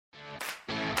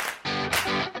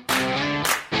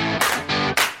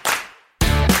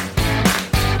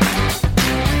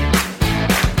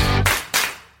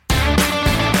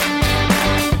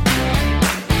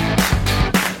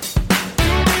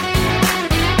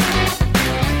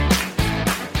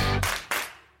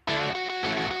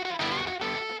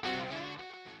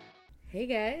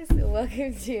guys,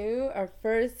 welcome to our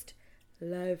first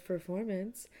live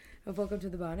performance of Welcome to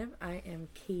the Bottom. I am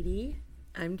Katie.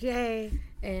 I'm Jay.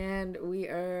 And we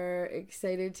are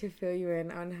excited to fill you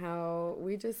in on how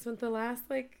we just spent the last,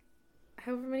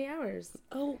 however many hours.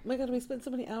 Oh my god, we spent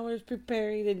so many hours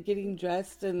preparing and getting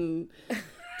dressed and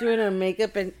doing our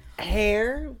makeup and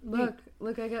hair.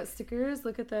 Look, I got stickers.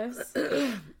 Look at this.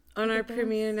 On our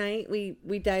premiere night,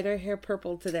 we dyed our hair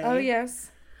purple today. Oh,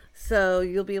 yes. So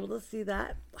you'll be able to see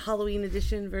that Halloween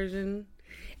edition version.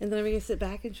 And then we're going to sit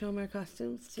back and show them our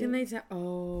costumes, too. Can they tell?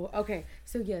 Oh, okay.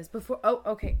 So, yes, before... Oh,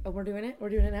 okay. Oh, we're doing it? We're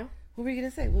doing it now? What were you going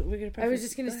to say? What were we going to I was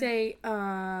just going to say,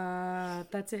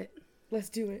 that's it. Let's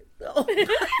do it. Oh.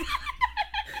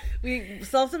 We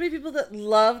saw so many people that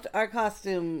loved our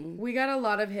costume. We got a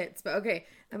lot of hits, but okay.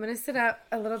 I'm going to sit up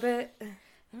a little bit. I'm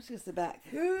just going to sit back.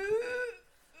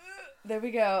 There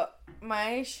we go.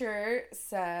 My shirt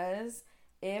says,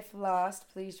 if lost,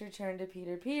 please return to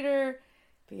Peter, Peter.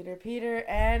 Peter, Peter.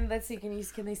 And let's see,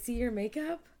 can they see your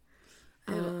makeup?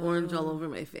 I have orange all over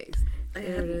my face. I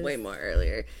had it way more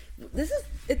earlier.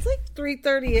 It's like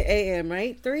 3:30 a.m.,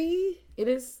 right? 3? It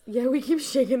is. Yeah, we keep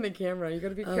shaking the camera. You got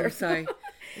to be careful. Oh, sorry.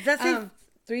 Does that say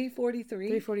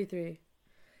 3:43? 3:43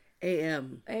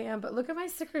 a.m. But look at my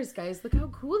stickers, guys. Look how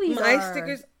cool these are. My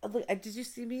stickers. Look, did you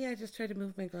see me? I just tried to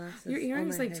move my glasses. Your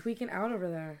earring's tweaking out over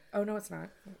there. Oh, no, it's not.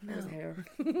 That was hair.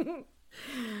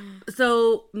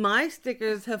 So my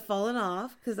stickers have fallen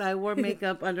off because I wore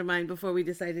makeup under mine before we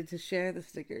decided to share the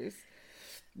stickers.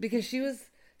 Because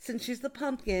since she's the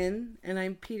pumpkin and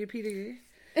I'm Peter, she's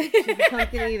the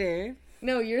pumpkin eiter.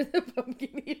 No, you're the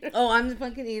pumpkin eater. Oh, I'm the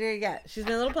pumpkin eater. Yeah, she's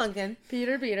my little pumpkin.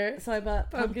 Peter. So I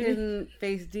bought pumpkin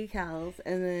face decals,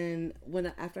 and then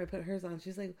after I put hers on,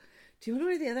 she's like, "Do you want to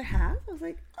wear the other half?" I was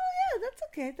like, "Oh yeah, that's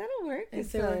okay. That'll work." And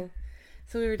so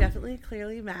we were definitely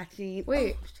clearly matching.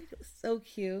 Wait, it was so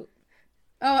cute.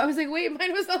 Oh, I was like, wait,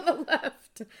 mine was on the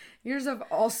left. Yours have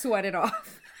all sweated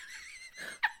off.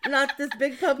 Not this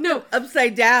big pumpkin. No,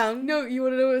 upside down. No, you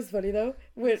want to know what was funny though?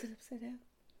 Is it upside down?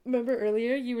 Remember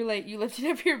earlier, you were like, you lifted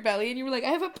up your belly and you were like,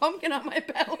 I have a pumpkin on my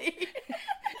belly.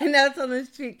 And now it's on this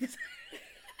cheek.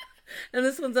 And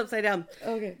this one's upside down.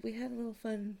 Okay. We had a little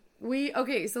fun.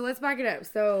 Okay, so let's back it up.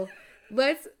 So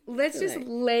let's just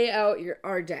lay out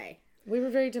our day. We were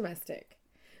very domestic.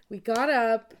 We got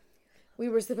up. We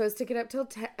were supposed to get up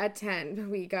at 10, but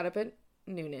we got up at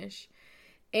noonish.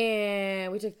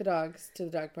 And we took the dogs to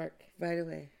the dog park. Right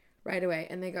away.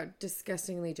 And they got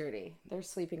disgustingly dirty. They're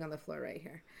sleeping on the floor right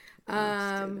here.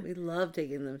 We love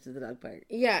taking them to the dog park.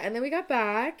 Yeah, and then we got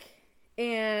back,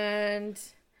 and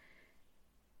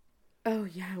oh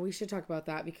yeah, we should talk about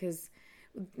that because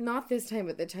not this time,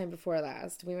 but the time before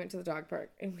last, we went to the dog park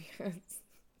and we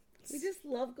just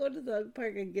love going to the dog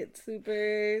park and get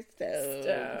super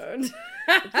stoned.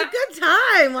 It's a good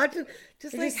time watching,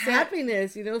 just like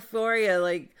happiness, euphoria,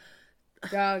 like.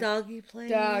 Doggy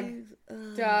plays.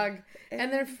 Dog.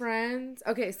 And their friends.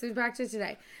 Okay, so back to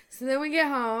today. So then we get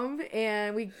home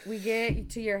and we get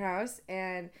to your house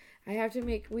and we have to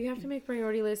make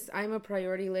priority lists. I'm a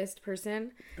priority list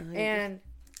person. And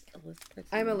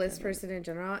I'm a list person in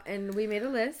general. And we made a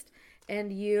list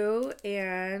and you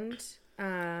and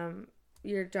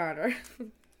your daughter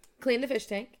cleaned the fish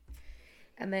tank.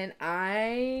 And then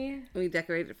we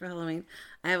decorated for Halloween.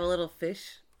 I have a little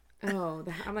fish. Oh,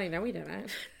 I'm like, no, we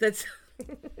didn't. It's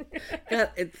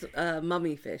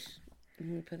mummy fish.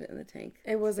 And we put it in the tank.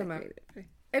 It was a mummy.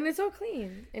 And it's all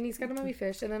clean. And he's got a mummy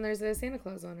fish. And then there's a Santa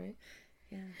Claus on it.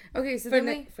 Yeah. Okay, so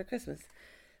for Christmas.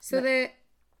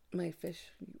 My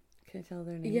fish, can I tell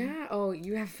their name? Yeah. Oh,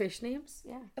 you have fish names?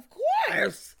 Yeah. Of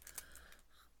course.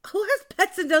 Who has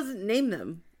pets and doesn't name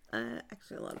them?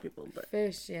 Actually, a lot of people. But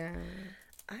fish, yeah.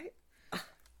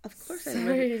 Of course I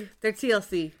remember. They're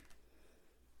TLC.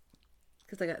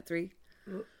 Because I got 3.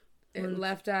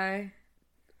 Left Eye,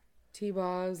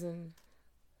 T-Boz, and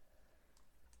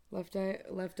Left Eye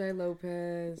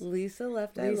Lopez. Lisa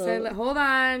Left Eye Lopez. Hold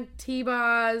on.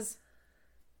 T-Boz.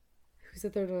 Who's the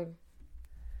third one?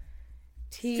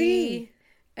 TLC.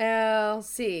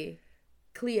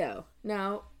 Cleo.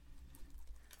 Now,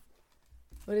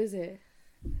 what is it?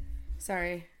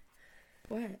 Sorry.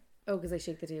 What? Oh, because I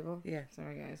shake the table? Yeah.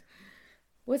 Sorry, guys.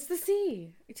 What's the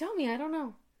C? Tell me. I don't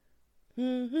know.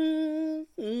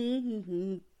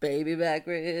 Baby back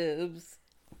ribs.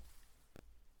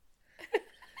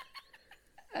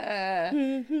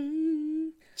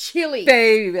 Chili.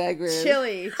 Baby back ribs.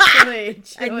 Chili.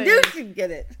 I knew she'd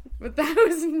get it. But that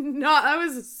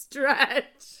was a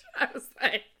stretch. I was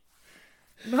like,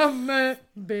 Mama,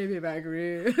 baby back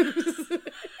ribs.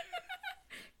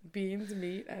 Beans,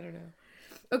 meat, I don't know.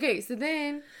 Okay, so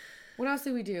then, what else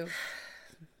did we do?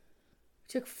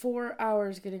 took 4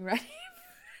 hours getting ready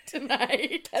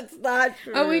tonight. That's not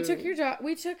true. Oh, we took your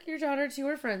daughter to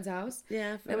her friend's house.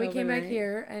 Yeah. Then we came back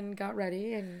here and got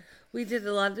ready, and we did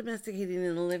a lot of domesticating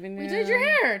in the living room. we did your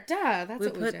hair. Duh, that's what we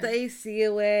did. We put the AC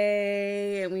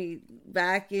away, and we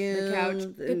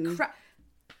vacuumed. The couch.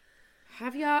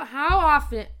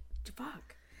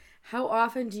 How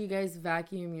often do you guys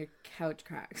vacuum your couch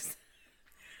cracks?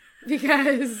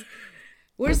 Because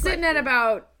we're sitting at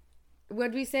about,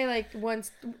 what'd we say, like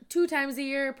two times a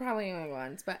year? Probably only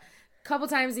once, but a couple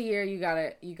times a year you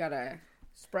gotta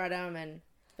spread them and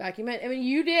vacuum it. I mean,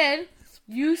 you did.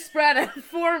 You spread them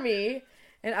for me,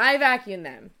 and I vacuumed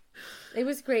them. It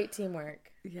was great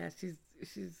teamwork. Yeah, she's.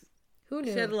 Who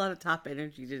knew? She had a lot of top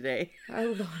energy today. A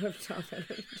lot of top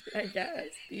energy, I guess.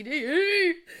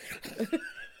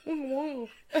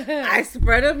 I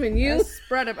spread them and you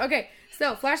spread them. Okay,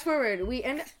 so flash forward. We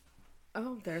end.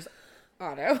 Oh, there's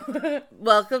Otto.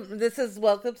 welcome. This is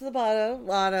welcome to the Otto.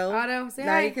 Otto, say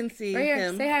now hi. Now you can see right here.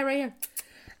 him. Say hi right here.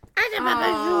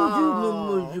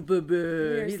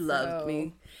 He loves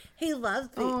me. He loves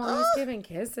me. Oh, he's giving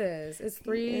kisses. It's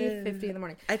 3:50 in the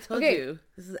morning. I told you.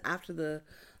 This is after the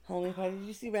Halloween party. Did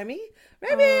you see Remy?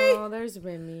 Remy! Oh, there's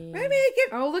Remy. Remy,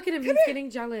 oh, look at him. He's getting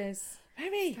jealous.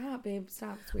 Remy! Stop, babe.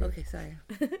 Stop. It's weird. Okay, sorry.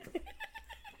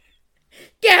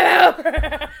 Get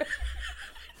over!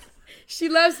 She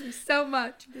loves me so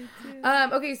much.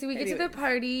 Okay, so we get to the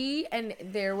party, and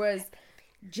there was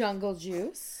jungle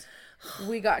juice.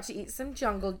 We got to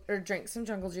drink some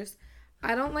jungle juice.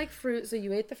 I don't like fruit, so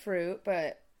you ate the fruit,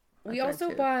 but we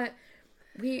also bought.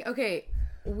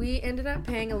 We ended up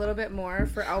paying a little bit more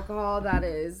for alcohol that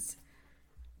is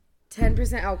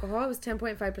 10% alcohol. It was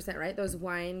 10.5%, right? Those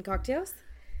wine cocktails.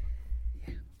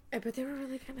 Yeah. But they were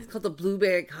really kind of... It's called the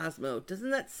Blueberry Cosmo.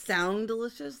 Doesn't that sound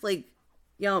delicious? Like,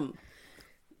 yum.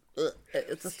 Ugh,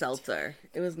 it's a seltzer.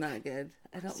 It was not good.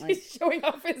 I don't like... He's showing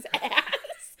off his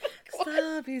ass.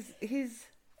 Stop. He's...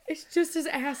 It's just his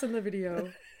ass in the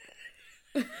video.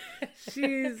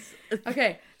 She's...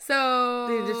 Okay, so...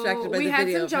 Being distracted by we the had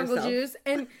video some jungle herself. juice,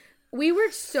 and we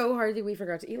worked so hard that we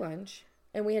forgot to eat lunch.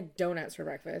 And we had donuts for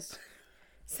breakfast.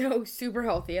 So super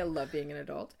healthy. I love being an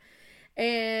adult.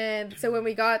 And so when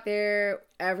we got there,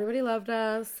 everybody loved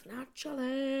us.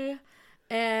 Naturally.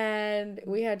 And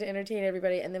we had to entertain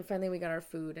everybody. And then finally we got our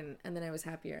food. And then I was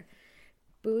happier.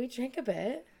 But we drank a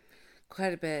bit.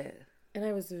 Quite a bit. And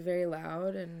I was very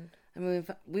loud. And I mean,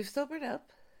 we've sobered up.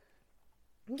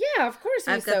 Yeah, of course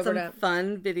we sobered up. I've got some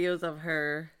fun videos of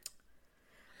her.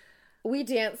 We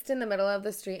danced in the middle of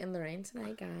the street in the rain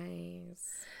tonight, guys.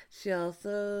 She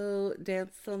also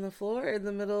danced on the floor in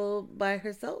the middle by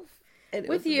herself. And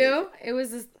with you. It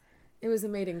was a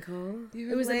mating call.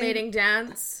 It was a mating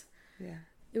dance. Yeah.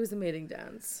 It was a mating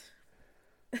dance.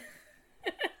 But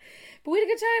we had a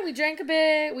good time. We drank a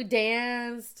bit. We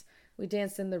danced. We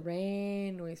danced in the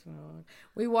rain. We smoked.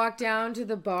 We walked down to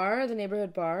the bar, the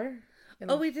neighborhood bar.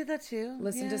 Oh, we did that too.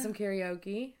 Listened to some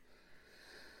karaoke.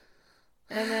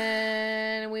 And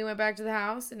then we went back to the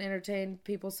house and entertained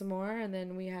people some more. And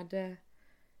then we had to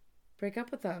break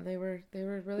up with them. They were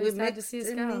really sad to see us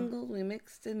go. We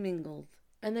mixed and mingled.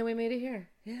 And then we made it here.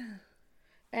 Yeah.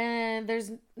 And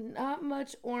there's not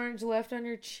much orange left on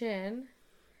your chin.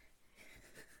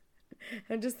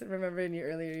 I'm just remembering you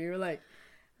earlier. You were like,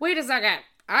 wait a second.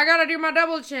 I gotta do my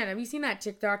double chin. Have you seen that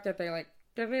TikTok that they're like...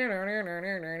 It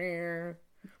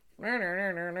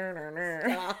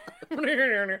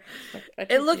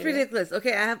looked ridiculous.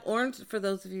 Okay, I have orange for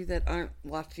those of you that aren't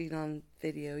watching on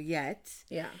video yet.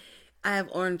 Yeah. I have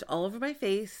orange all over my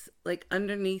face, like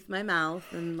underneath my mouth,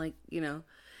 and like, and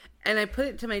I put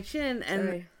it to my chin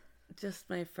and just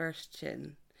my first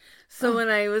chin. So when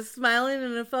I was smiling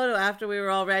in a photo after we were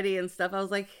all ready and stuff, I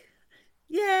was like,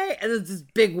 yay. And there's this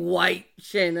big white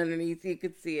chin underneath. You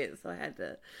could see it. So I had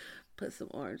to put some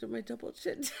orange on my double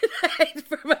chin tonight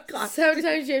for my costume.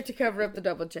 Sometimes you have to cover up the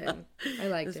double chin. I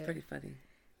liked it. It was pretty funny.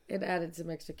 It added some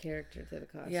extra character to the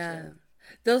costume. Yeah.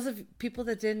 Those of people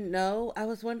that didn't know, I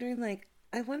was wondering, like,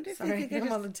 I wonder if they think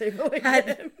I'm on the table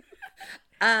again.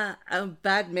 Had a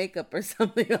bad makeup or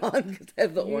something on because I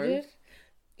have the orange.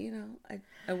 Did?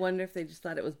 I wonder if they just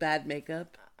thought it was bad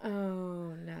makeup.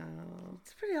 Oh, no.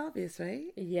 It's pretty obvious,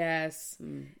 right? Yes.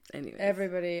 Anyways.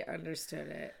 Everybody understood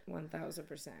it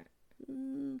 1,000%.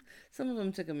 Some of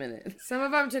them took a minute. Some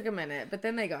of them took a minute, but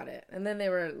then they got it. And then they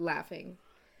were laughing.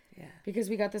 Yeah. Because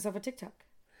we got this off of TikTok.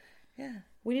 Yeah.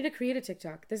 We need to create a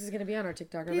TikTok. This is going to be on our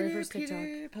TikTok, our very first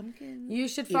TikTok. Pumpkin. You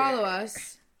should follow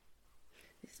us.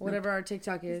 Whatever our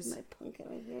TikTok is. My pumpkin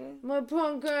right here. My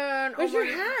pumpkin. Where's your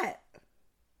hat?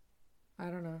 I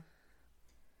don't know.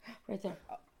 Right there.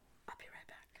 I'll be right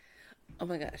back. Oh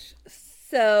my gosh.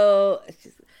 So,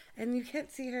 and you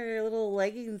can't see her little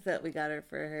leggings that we got her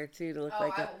for her too to look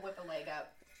like I will whip a leg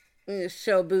up.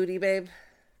 Show booty, babe.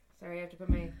 Sorry, I have to put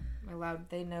my loud.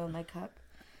 They know my cup.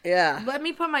 Yeah. Let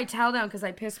me put my towel down because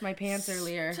I pissed my pants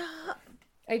earlier.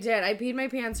 I did. I peed my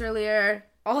pants earlier,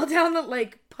 all down the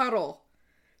like puddle.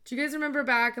 Do you guys remember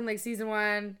back in like season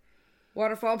 1,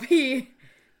 waterfall pee?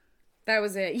 That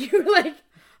was it. You were like,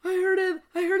 I heard it.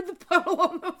 I heard the puddle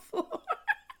on the floor.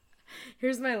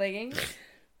 Here's my leggings.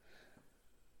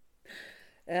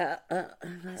 Yeah,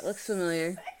 that looks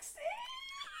familiar. Sexy.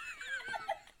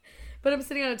 But I'm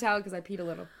sitting on a towel because I peed a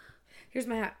little. Here's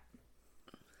my hat.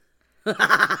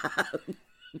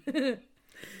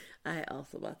 I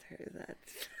also bought her that.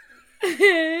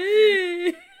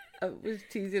 I was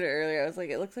teasing her earlier. I was like,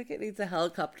 it looks like it needs a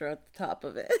helicopter at the top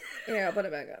of it. Yeah, I'll put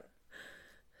it back up.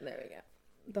 There we go.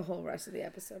 The whole rest of the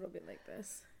episode will be like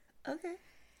this. Okay.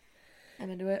 I'm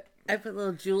into it. I put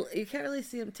little jewel. You can't really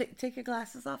see them. Take your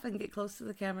glasses off and get close to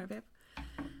the camera, babe.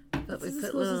 But this is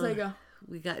as close as I go.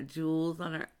 We got jewels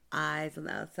on our eyes on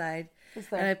the outside. What's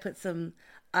that? And I put some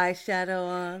eyeshadow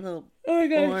on, little Oh my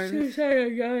gosh, orange. so sorry,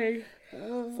 I'm going.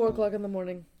 4 o'clock in the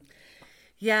morning.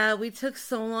 Yeah, we took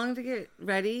so long to get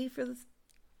ready for this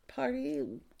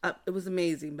party. It was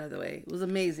amazing, by the way. It was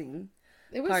amazing.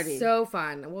 It was party. so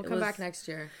fun. We'll come back next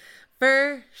year.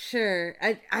 For sure.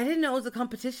 I didn't know it was a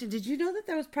competition. Did you know that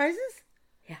there was prizes?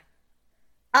 Yeah.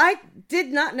 I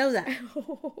did not know that.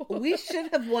 We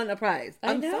should have won a prize.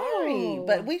 I'm sorry,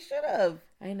 but we should have.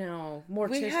 I know.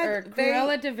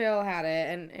 Cruella DeVille had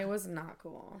it, and it was not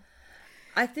cool.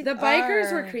 I think the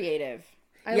bikers were creative.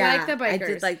 I like the bikers. I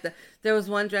did like there was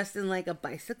one dressed in like a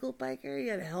bicycle biker. He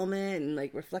had a helmet and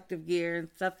like reflective gear and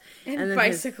stuff. And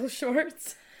bicycle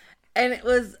shorts. And it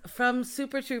was from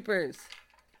Super Troopers.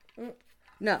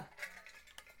 No.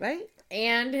 Right?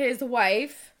 And his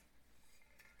wife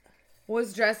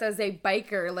was dressed as a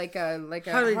biker, like a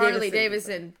Harley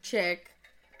Davidson chick.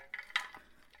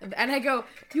 And I go,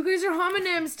 you guys are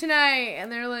homonyms tonight.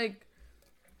 And they're like,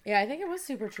 yeah, I think it was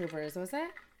Super Troopers. Was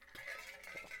that?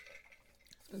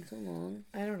 It's been so long.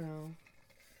 I don't know.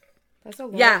 That's a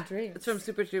lot of drinks. It's from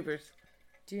Super Troopers.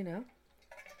 Do you know?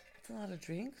 It's a lot of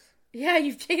drinks. Yeah,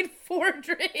 you've taken 4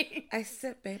 drinks. I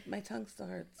sip, babe. My tongue still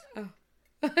hurts. Oh.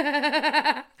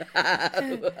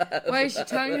 Why is your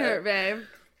tongue hurt, babe?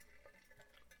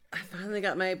 I finally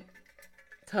got my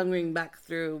tongue ring back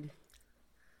through.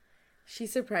 She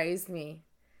surprised me.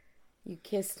 You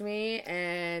kissed me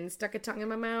and stuck a tongue in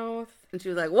my mouth. And she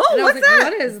was like, whoa, what's that?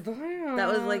 What is that? That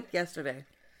was like yesterday.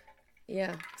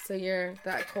 Yeah, so you're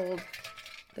that cold.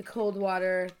 The cold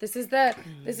water. This is the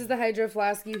hydro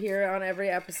flask you hear on every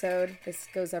episode. This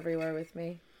goes everywhere with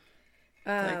me.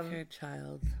 Like your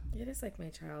child. It is like my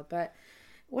child. But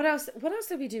what else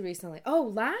did we do recently?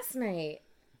 Oh, last night.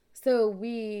 So But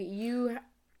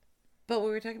we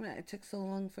were talking about it took so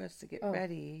long for us to get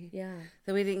ready. Yeah.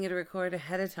 That we didn't get to record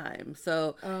ahead of time.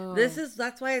 So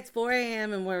that's why it's 4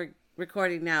 a.m. and we're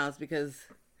recording now, is because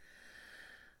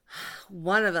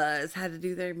one of us had to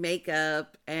do their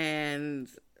makeup and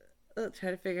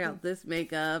try to figure out this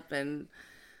makeup, and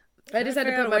I just had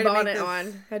to put my bonnet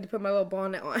on. Had to put my little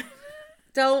bonnet on.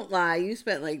 Don't lie. You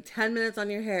spent like 10 minutes on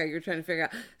your hair. You're trying to figure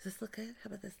out, does this look good? How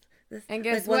about this? And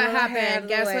guess what happened?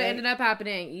 Guess what ended up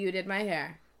happening? You did my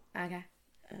hair. Okay.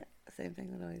 Same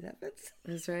thing that always happens.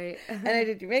 That's right. And I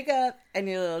did your makeup and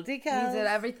your little decals. You did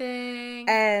everything.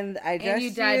 And I dressed you. And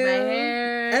you dyed my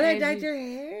hair. And I dyed your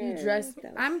hair. You dressed.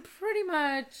 I'm pretty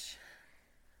much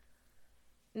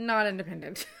not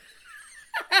independent.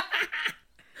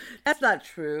 That's not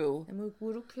true. I'm a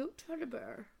little cute teddy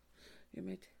bear. You're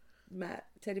my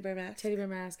teddy bear mask? Teddy bear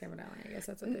mask, evidently. I guess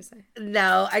that's what they say.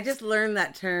 No, I just learned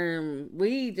that term.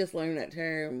 We just learned that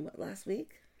term last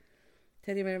week.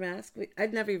 Teddy bear mask.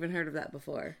 I'd never even heard of that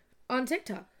before. On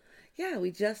TikTok. Yeah, we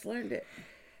just learned it.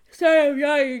 Sorry, I'm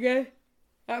yawning again.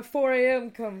 At 4 a.m.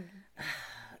 come.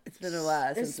 It's been a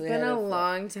while since we had It's been a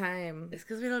long time. It's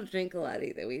because we don't drink a lot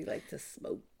either. We like to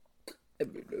smoke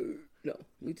every day. No,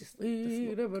 we just like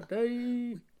to smoke.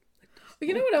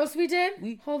 You know what else we did?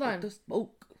 Hold on. Like to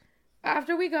smoke.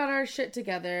 After we got our shit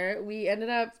together, we ended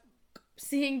up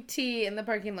seeing T in the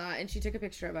parking lot, and she took a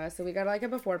picture of us. So we got like a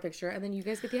before picture, and then you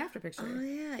guys get the after picture. Oh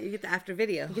yeah, you get the after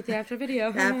video. You get the after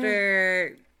video.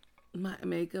 After my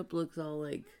makeup looks all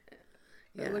like.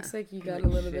 Yeah, it looks like you got a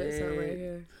little bit of some right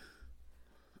here.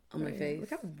 On my face.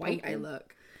 Look how white I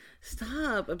look.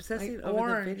 Stop obsessing like over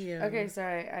orange. the video. Okay,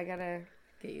 sorry. I gotta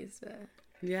get used to it.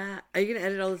 Yeah. Are you going to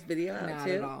edit all this video out Not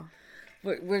too? at all.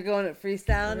 We're going at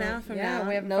freestyle now from now.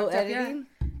 We haven't no fucked editing. Up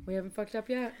yet. We haven't fucked up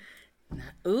yet.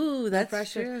 Ooh,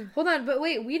 that's true. Hold on, but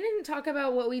wait. We didn't talk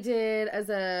about what we did as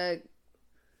a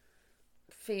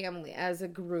family, as a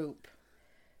group,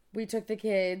 we took the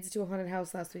kids to a haunted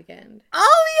house last weekend.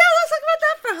 Oh, yeah, let's talk about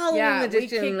that for Halloween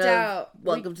edition. We kicked out.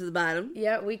 Welcome to the Bottom.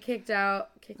 Yeah, we kicked off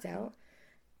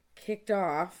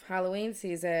Halloween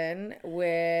season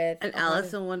with an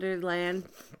Alice in Wonderland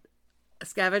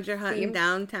scavenger hunt in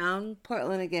downtown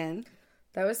Portland again.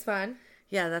 That was fun.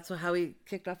 Yeah, that's how we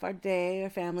kicked off our day, our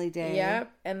family day.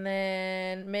 Yep. And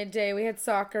then midday we had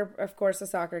soccer, of course, a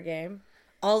soccer game.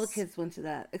 All the kids went to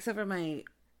that, except for my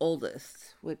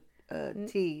oldest with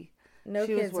T. No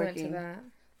she kids was went to that.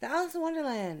 The Alice in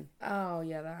Wonderland. Oh,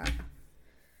 yeah, that.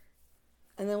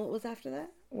 And then what was after that?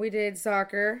 We did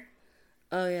soccer.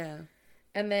 Oh, yeah.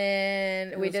 And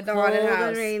then we did the haunted house. Cold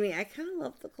and rainy. I kind of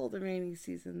love the cold and rainy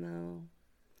season, though.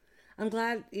 I'm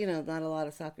glad, not a lot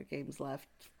of soccer games left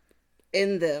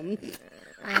in them.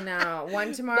 I know.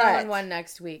 One tomorrow and one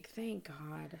next week. Thank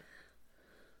God.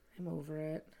 I'm over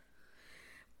it.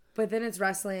 But then it's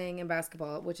wrestling and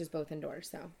basketball, which is both indoors,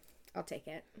 so I'll take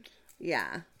it.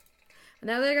 Yeah.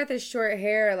 Now that I got this short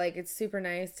hair, it's super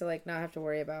nice to, not have to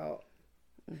worry about.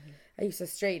 Mm-hmm. I used to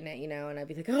straighten it, and I'd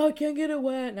be like, oh, I can't get it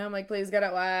wet. Now I'm like, please get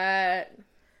it wet.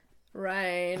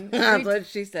 Rain. That's what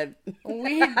she said.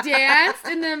 We danced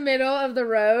in the middle of the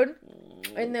road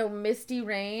in the misty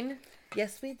rain.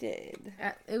 Yes, we did.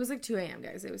 It was 2 a.m.,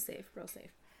 guys. It was safe, real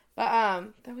safe. But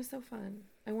that was so fun.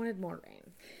 I wanted more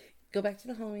rain. Go back to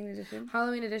the Halloween edition.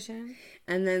 Halloween edition.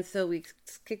 And then so we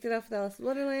kicked it off with Alice in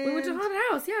Wonderland. We went to Haunted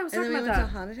House. Yeah, I was talking about that. And then we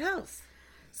went to Haunted House.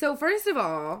 So first of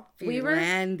all,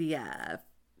 Finlandia.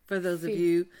 For those of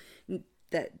you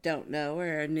that don't know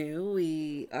or are new,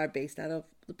 we are based out of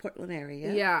the Portland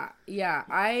area. Yeah.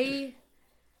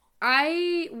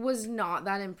 I was not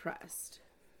that impressed.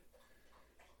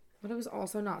 But I was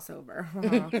also not sober.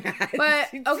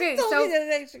 But, okay,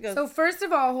 so first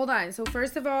of all, hold on. So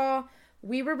first of all,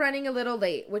 we were running a little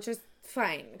late, which is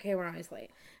fine. Okay, we're always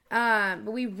late.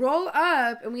 But we roll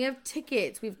up and we have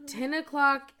tickets. We have 10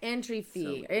 o'clock entry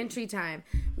time.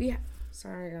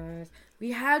 Sorry, guys.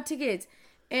 We have tickets.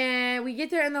 And we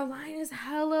get there and the line is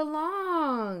hella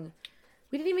long.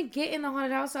 We didn't even get in the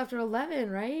haunted house after 11,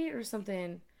 right? Or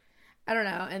something. I don't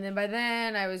know. And then by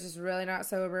then, I was just really not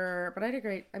sober. But I did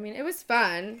great. I mean, it was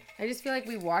fun. I just feel like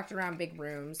we walked around big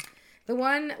rooms. The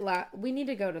one, we need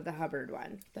to go to the Hubbard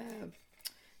one. The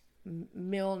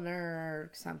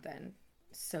Milner something.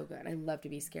 So good. I love to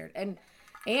be scared.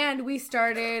 And we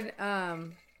started,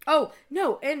 and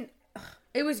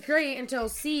it was great until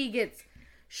C gets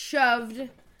shoved.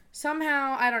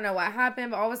 Somehow, I don't know what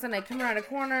happened, but all of a sudden I come around a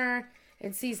corner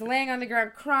and C's laying on the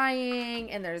ground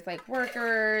crying, and there's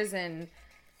workers, and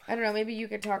I don't know, maybe you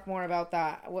could talk more about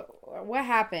that. What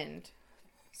happened?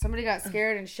 Somebody got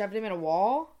scared and shoved him in a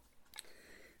wall?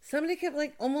 Somebody kept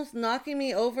almost knocking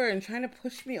me over and trying to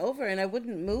push me over, and I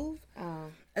wouldn't move. Oh.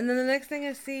 And then the next thing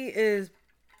I see is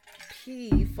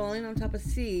P falling on top of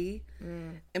C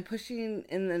and pushing,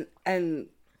 and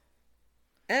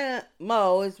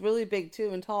Mo is really big too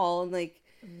and tall, and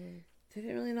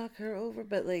didn't really knock her over,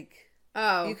 but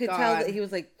you could tell that he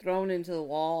was thrown into the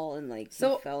wall and he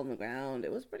fell on the ground.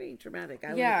 It was pretty traumatic.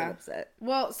 I was upset.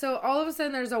 Well, so all of a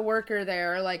sudden there's a worker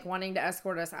there wanting to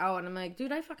escort us out, and I'm like,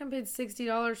 dude, I fucking paid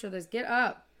 $60 for this. Get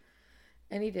up.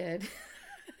 And he did.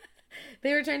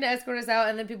 They were trying to escort us out,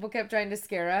 and then people kept trying to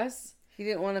scare us. He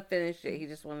didn't want to finish it. He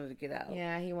just wanted to get out.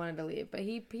 Yeah, he wanted to leave, but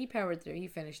he powered through. He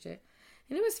finished it,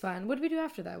 and it was fun. What did we do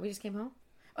after that? We just came home.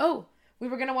 Oh, we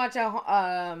were gonna watch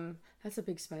that's a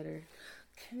big spider.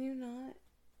 Can you not?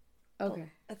 Okay. Oh,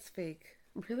 that's fake.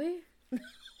 Really?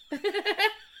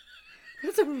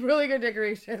 That's some really good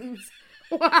decorations.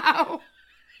 Wow.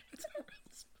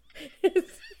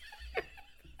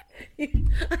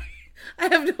 I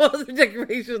have no other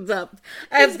decorations up.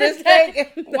 I have this thing.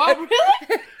 Wow,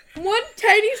 really? One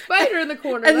tiny spider in the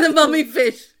corner. And the mummy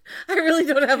fish. I really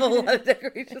don't have a lot of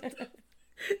decorations up.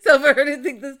 So for her to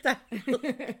think this time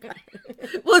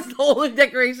was the only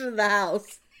decoration in the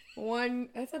house.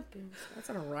 That's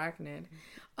an arachnid.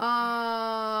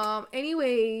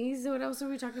 Anyways, what else are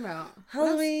we talking about?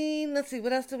 Halloween. Let's see.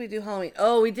 What else did we do Halloween?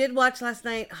 Oh, we did watch last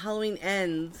night Halloween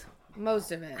Ends.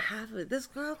 Most of it. Half of it. This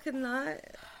girl cannot.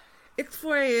 It's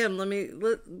 4 a.m.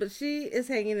 But she is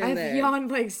hanging in there. I've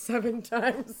yawned 7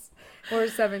 times. Or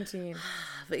 17.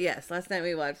 But yes, last night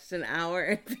we watched an hour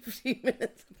and 15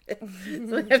 minutes of it.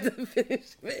 So we have to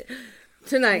finish it.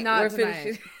 Tonight. Not we're tonight.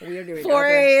 Finishing. We're doing 4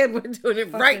 a.m. We're doing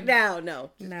it right now. No,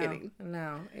 just kidding.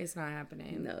 No, it's not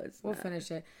happening. No, it's We'll not.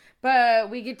 finish it. But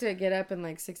we get to get up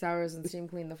in 6 hours and steam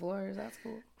clean the floors. That's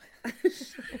cool.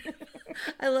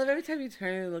 I love every time you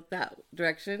turn and look that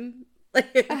direction.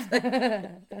 It's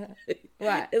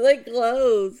what? It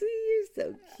glows. You're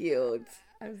so cute.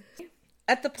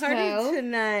 At the party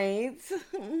tonight,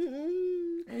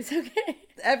 it's okay.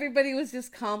 Everybody was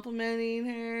just complimenting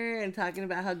her and talking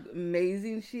about how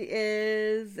amazing she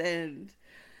is and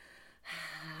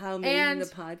how amazing the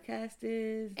podcast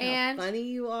is, how funny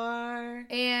you are.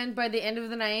 And by the end of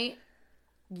the night,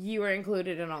 you were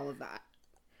included in all of that.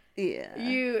 Yeah.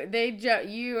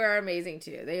 You are amazing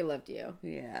too. They loved you.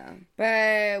 Yeah.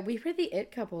 But we were the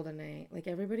it couple tonight. Like,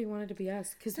 everybody wanted to be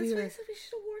us. That's why I said we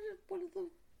should award one of the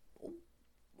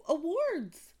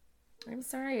awards. I'm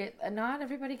sorry. Not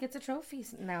everybody gets a trophy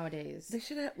nowadays. We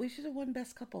should have won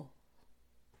best couple.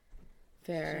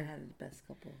 Fair. Should have had the best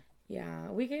couple. Yeah.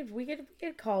 We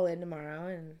could call in tomorrow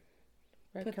and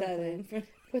put that in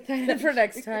for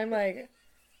next time. Like,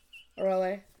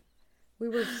 really. We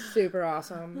were super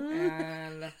awesome,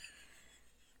 and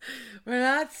we're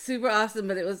not super awesome,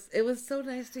 but it was so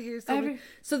nice to hear.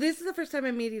 So this is the first time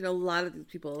I'm meeting a lot of these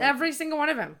people. Every single one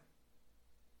of them.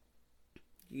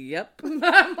 Yep.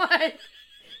 I'm like,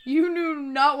 you knew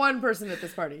not one person at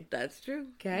this party. That's true.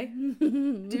 Okay.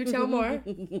 Do tell more.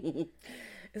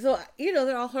 So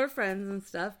they're all her friends and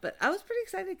stuff, but I was pretty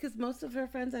excited because most of her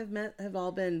friends I've met have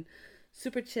all been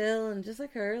super chill and just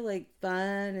like her, like fun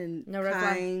and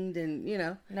kind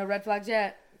and, No red flags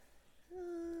yet.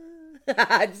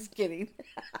 Just kidding.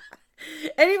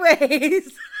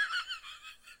 Anyways,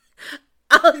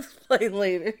 I'll explain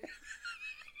later.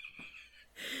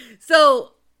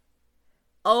 So,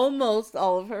 almost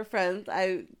all of her friends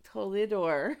I totally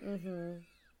adore. Mm-hmm.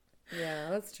 Yeah,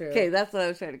 that's true. Okay, that's what I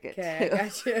was trying to get to. Okay, I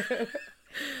got you.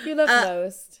 You love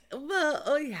most. Well,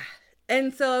 oh yeah.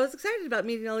 And so I was excited about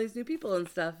meeting all these new people and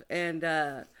stuff. And,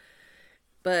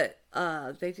 but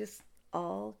they just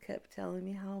all kept telling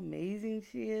me how amazing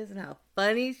she is and how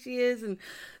funny she is. And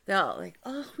they're all like,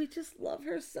 oh, we just love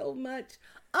her so much.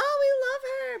 Oh, we love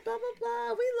her, blah, blah,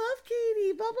 blah. We love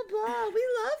Katie, blah, blah, blah. We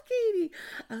love Katie.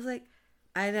 I was like,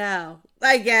 I know.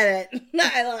 I get it.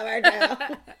 I love her too.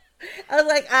 I was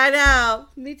like, I know.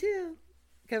 Me too.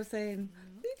 Kept saying,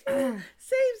 me too.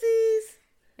 Samesies.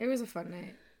 It was a fun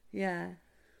night. Yeah.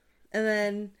 And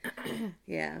then,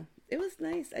 yeah, it was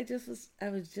nice. I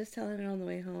was just telling her on the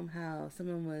way home how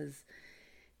someone was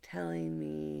telling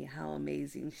me how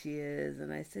amazing she is.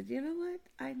 And I said, you know what?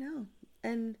 I know.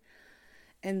 And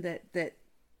that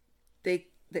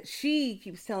she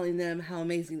keeps telling them how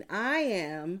amazing I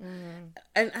am. Mm-hmm.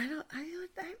 And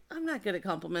I'm not good at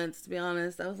compliments, to be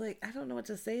honest. I was like, I don't know what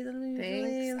to say to them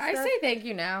usually. I say thank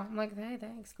you now. I'm like, hey,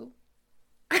 thanks, cool.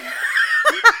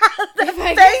 The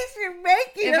face you're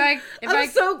making. I'm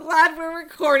so glad we're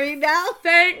recording now.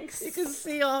 Thanks. You can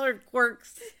see all her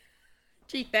quirks.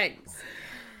 Gee, thanks.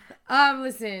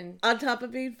 Listen. On top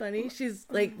of being funny, she's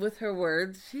like with her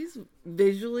words, she's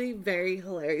visually very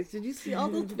hilarious. Did you see all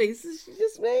those faces she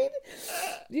just made?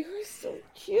 You were so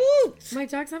cute. My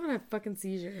dog's having a fucking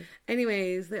seizure.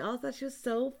 Anyways, they all thought she was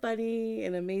so funny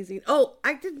and amazing. Oh,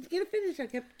 I didn't get to finish. I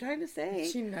kept trying to say.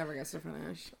 She never gets to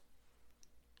finish.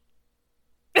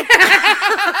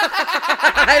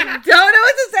 I don't know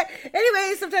what to say.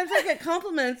 Anyway, sometimes I get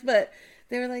compliments, but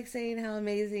they were like saying how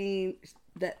amazing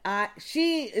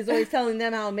she is always telling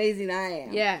them how amazing I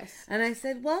am. Yes. And I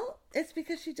said, well, it's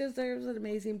because she deserves an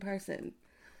amazing person.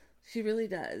 She really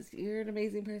does. You're an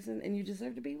amazing person, and you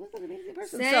deserve to be with an amazing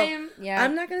person. Same. So, yeah.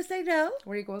 I'm not going to say no.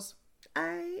 We're equals.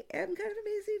 I am kind of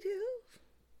amazing too.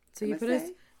 So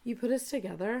you put us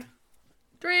together.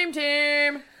 Dream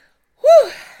team.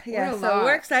 Whew. Yeah, so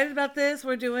we're excited about this.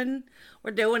 We're doing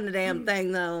the damn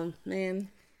thing though, man.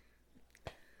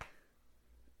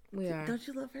 We are. Don't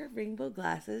you love her rainbow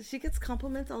glasses? She gets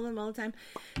compliments on them all the time.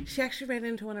 She actually ran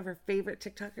into one of her favorite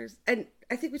TikTokers, and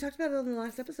I think we talked about it on the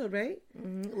last episode, right?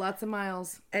 Mm-hmm. Lots of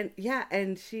miles. And yeah,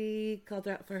 and she called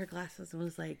her out for her glasses and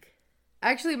was like,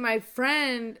 actually, my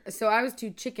friend. So I was too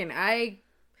chicken. I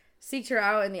seeked her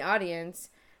out in the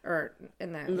audience or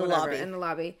in the lobby,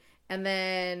 and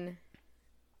then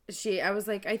I was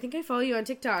like, I think I follow you on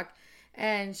TikTok,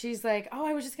 and she's like, oh,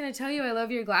 I was just gonna tell you I love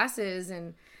your glasses,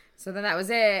 and so then that was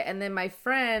it. And then my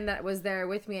friend that was there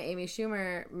with me, Amy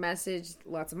Schumer, messaged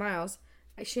Lots of Miles.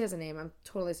 She has a name. I'm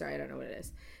totally sorry. I don't know what it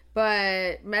is.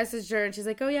 But messaged her, and she's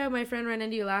like, oh, yeah, my friend ran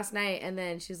into you last night. And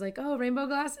then she's like, oh, rainbow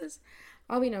glasses?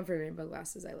 I'll be known for rainbow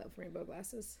glasses. I love rainbow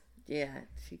glasses. Yeah,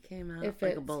 she came out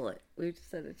like a bullet. We just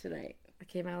said it tonight. I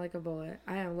came out like a bullet.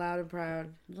 I am loud and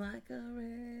proud. Like a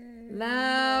red.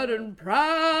 Loud and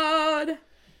proud.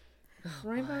 Oh,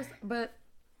 rainbows, but...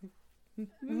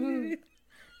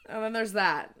 And then there's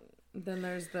that. Then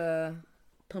there's the...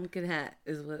 pumpkin hat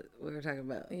is what we were talking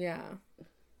about. Yeah.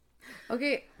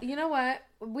 Okay, you know what?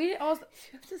 We also...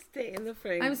 You have to stay in the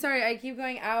frame. I'm sorry, I keep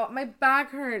going out. My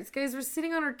back hurts. Guys, we're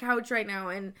sitting on our couch right now,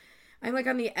 and I'm like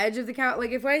on the edge of the couch.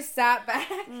 Like if I sat back.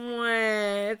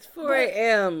 It's 4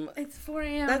 a.m. It's 4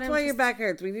 a.m. That's why your back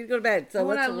hurts. We need to go to bed. So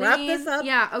let's wrap this up.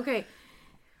 Yeah, okay.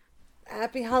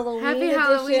 Happy Halloween Happy edition.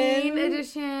 Halloween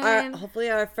edition. Hopefully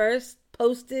our first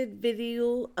posted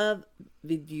video.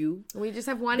 We just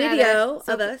have one video edit,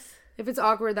 so of us. If it's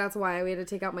awkward, that's why we had to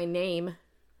take out my name.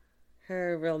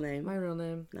 Her real name. My real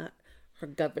name. Not her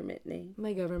government name.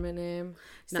 My government name.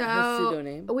 Not her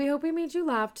pseudonym. We hope we made you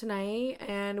laugh tonight,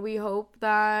 and we hope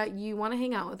that you want to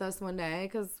hang out with us one day,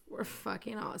 because we're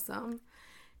fucking awesome.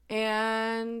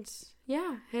 And,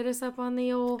 yeah, hit us up on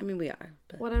the old... I mean, we are.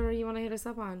 But... whatever you want to hit us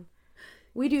up on.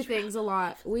 We do things a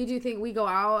lot. We go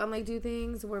out and, like, do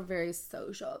things. We're very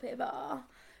social people.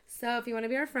 So, if you want to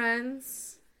be our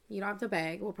friends, you don't have to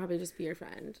beg. We'll probably just be your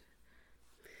friend.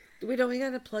 We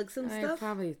gotta plug some stuff?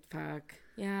 Probably, fuck.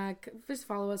 Yeah, just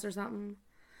follow us or something.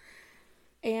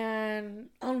 And...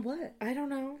 on what? I don't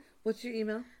know. What's your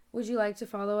email? Would you like to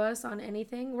follow us on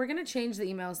anything? We're going to change the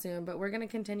email soon, but we're going to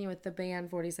continue with the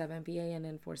BANN47,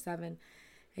 BANN47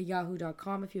 at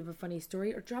yahoo.com if you have a funny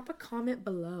story, or drop a comment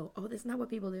below. Oh, that's not what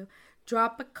people do.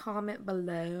 Drop a comment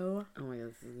below. Oh my God,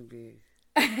 this is going to be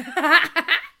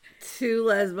 2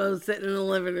 lesbos sitting in the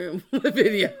living room with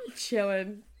video.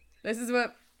 Chilling. This is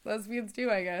what lesbians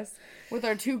do, I guess. With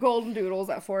our 2 golden doodles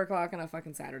at 4 o'clock on a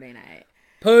fucking Saturday night.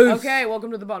 Peace. Okay,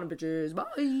 welcome to the bottom, bitches. Bye.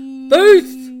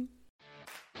 Peace.